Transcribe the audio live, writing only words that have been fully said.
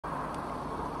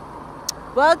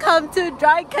Welcome to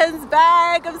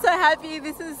Drakensberg. I'm so happy.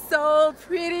 This is so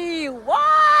pretty.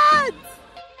 What?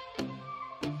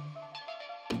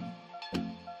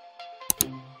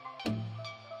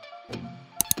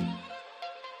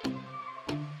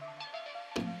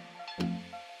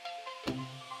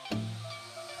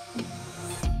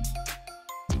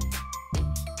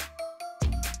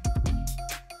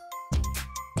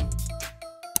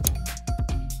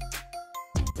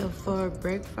 So for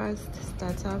breakfast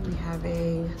starter, we have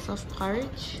a soft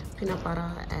porridge, peanut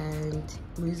butter and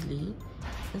muesli.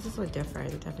 This is so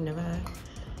different. I've never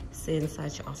seen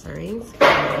such offerings from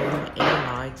a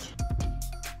lodge.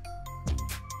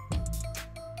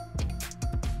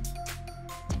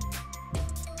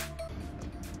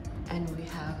 And we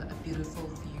have a beautiful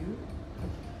view.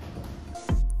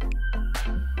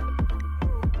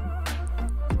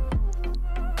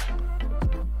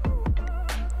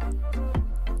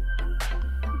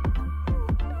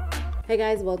 Hey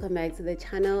guys, welcome back to the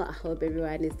channel. I hope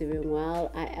everyone is doing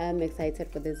well. I am excited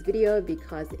for this video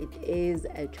because it is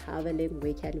a traveling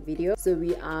weekend video. So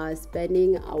we are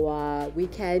spending our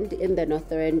weekend in the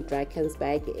northern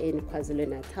Drakensberg in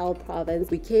KwaZulu-Natal province.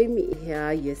 We came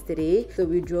here yesterday, so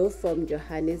we drove from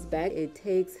Johannesburg. It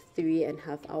takes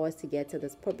 3.5 hours to get to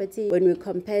this property. When we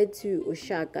compare to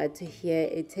Ushaka to here,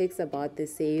 it takes about the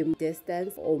same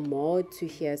distance or more to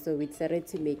here, so we decided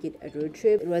to make it a road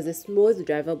trip. It was a smooth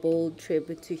drivable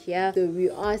trip to here, so we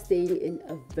are staying in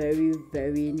a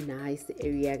very nice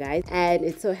area, guys. And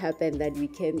it so happened that we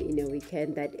came in a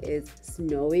weekend that is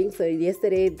snowing. So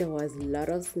yesterday there was a lot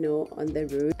of snow on the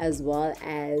road as well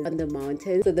as on the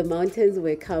mountains. So the mountains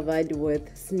were covered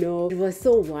with snow. It was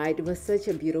so white. It was such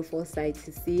a beautiful sight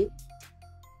to see.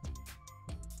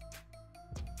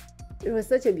 It was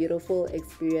such a beautiful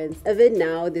experience. Even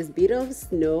now, there's a bit of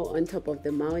snow on top of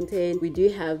the mountain. We do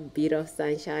have a bit of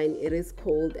sunshine. It is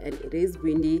cold and it is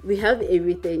windy. We have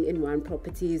everything in one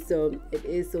property, so it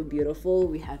is so beautiful.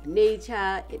 We have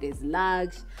nature. It is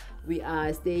large. We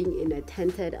are staying in a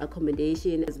tented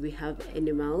accommodation as we have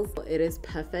animals. It is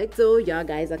perfect. So yeah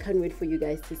guys, I can't wait for you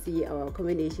guys to see our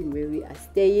accommodation where we are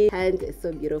staying. And it's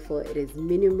so beautiful. It is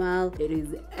minimal, it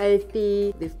is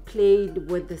earthy. They've played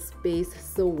with the space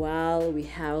so well. We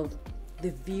have the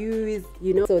views,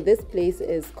 you know. So this place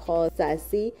is called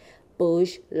Sasi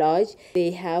Bush Lodge.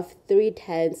 They have 3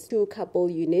 tents, 2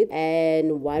 couple units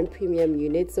and 1 premium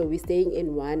unit. So we're staying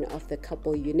in one of the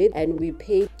couple units and we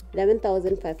paid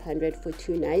 11,500 for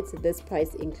 2 nights. This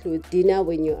price includes dinner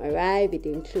when you arrive. It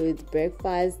includes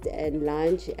breakfast and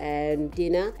lunch and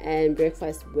dinner and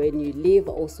breakfast when you leave.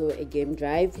 Also a game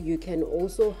drive. You can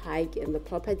also hike in the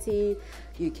property.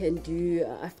 You can do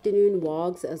afternoon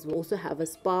walks as well. Also have a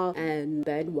spa and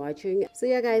bird watching. So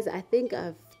yeah guys, I think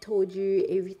I've told you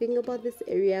everything about this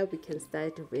area. We can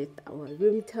start with our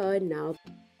room tour now.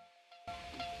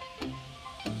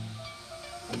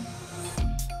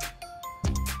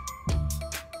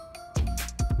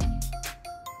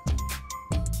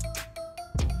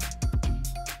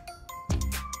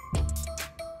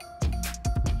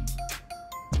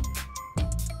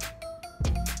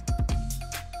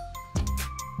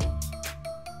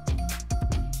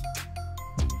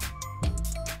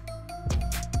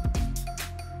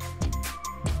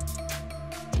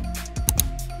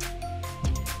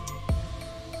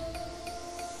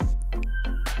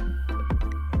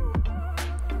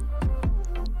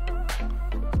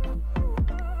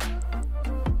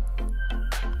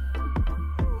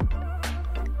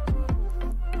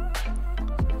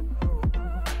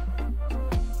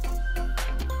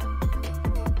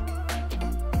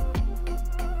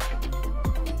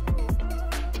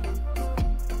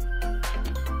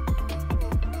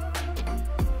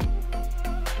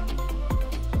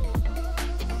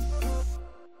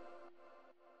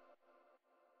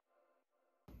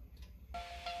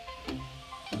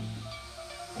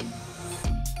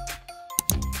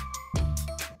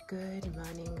 Good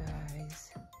morning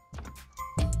guys.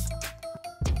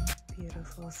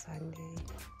 Beautiful Sunday.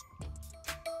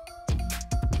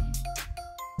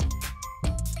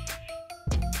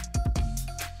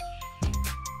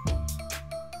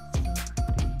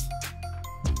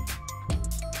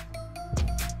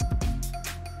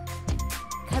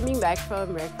 Coming back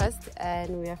from breakfast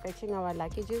and we are fetching our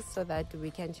luggages so that we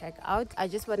can check out. I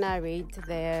just want to rate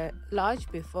the lodge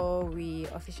before we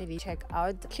officially check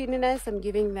out. Cleanliness, I'm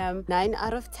giving them 9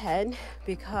 out of 10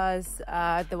 because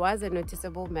there was a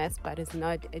noticeable mess, but it's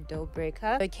not a deal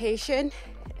breaker. Location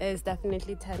is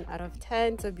definitely 10 out of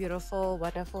 10. So beautiful,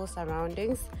 wonderful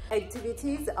surroundings.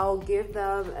 Activities, I'll give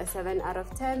them a 7 out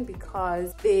of 10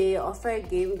 because they offer a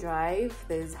game drive.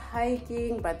 There's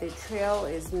hiking, but the trail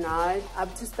is not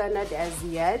up to standard as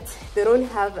yet. They don't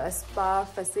have a spa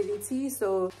facility,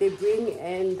 so they bring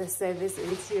in the service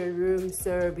into your room.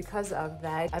 So because of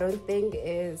that, I don't think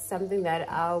it's something that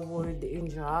I would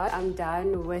enjoy. I'm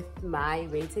done with my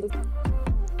rating.